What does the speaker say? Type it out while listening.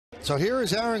So here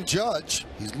is Aaron Judge.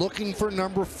 He's looking for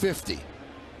number 50.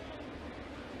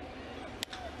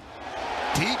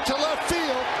 Deep to left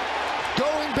field.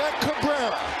 Going back,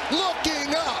 Cabrera.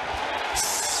 Looking up.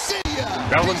 See ya.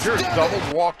 Bellinger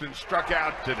doubled, walked, and struck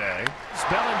out today.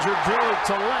 Bellinger drew it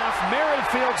to left.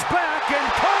 Merrifield's back, and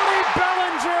Cody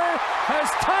Bellinger has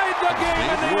tied the game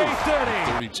in the 8th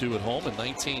inning. 32 at home in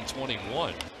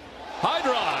 1921. High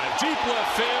drive, deep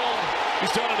left field.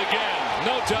 He's done it again.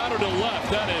 No downer to left.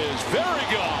 That is very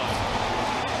gone.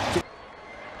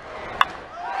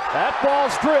 That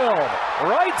ball's drilled.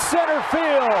 Right center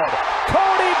field.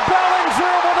 Cody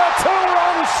Bellinger with a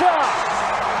 2-run shot.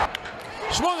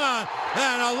 Swung on,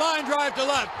 and a line drive to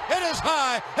left. It is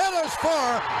high. It is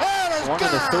far. It is One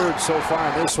in the third so far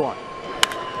in this one.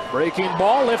 Breaking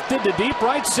ball lifted to deep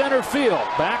right center field.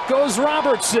 Back goes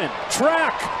Robertson.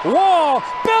 Track. Wall.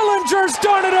 Bellinger's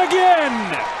done it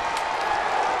again.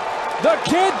 The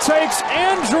kid takes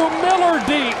Andrew Miller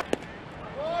deep.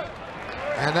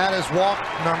 And that is walk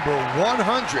number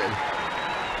 100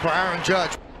 for Aaron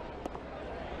Judge.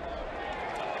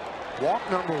 Walk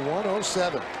number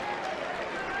 107.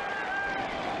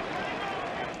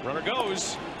 Runner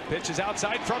goes. Pitch is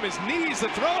outside from his knees. The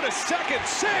throw to second.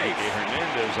 Safe.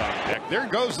 Hernandez on deck. There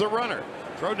goes the runner.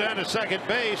 Throw down to second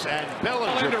base, and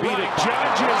Bellinger beat it.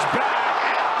 Judge is back.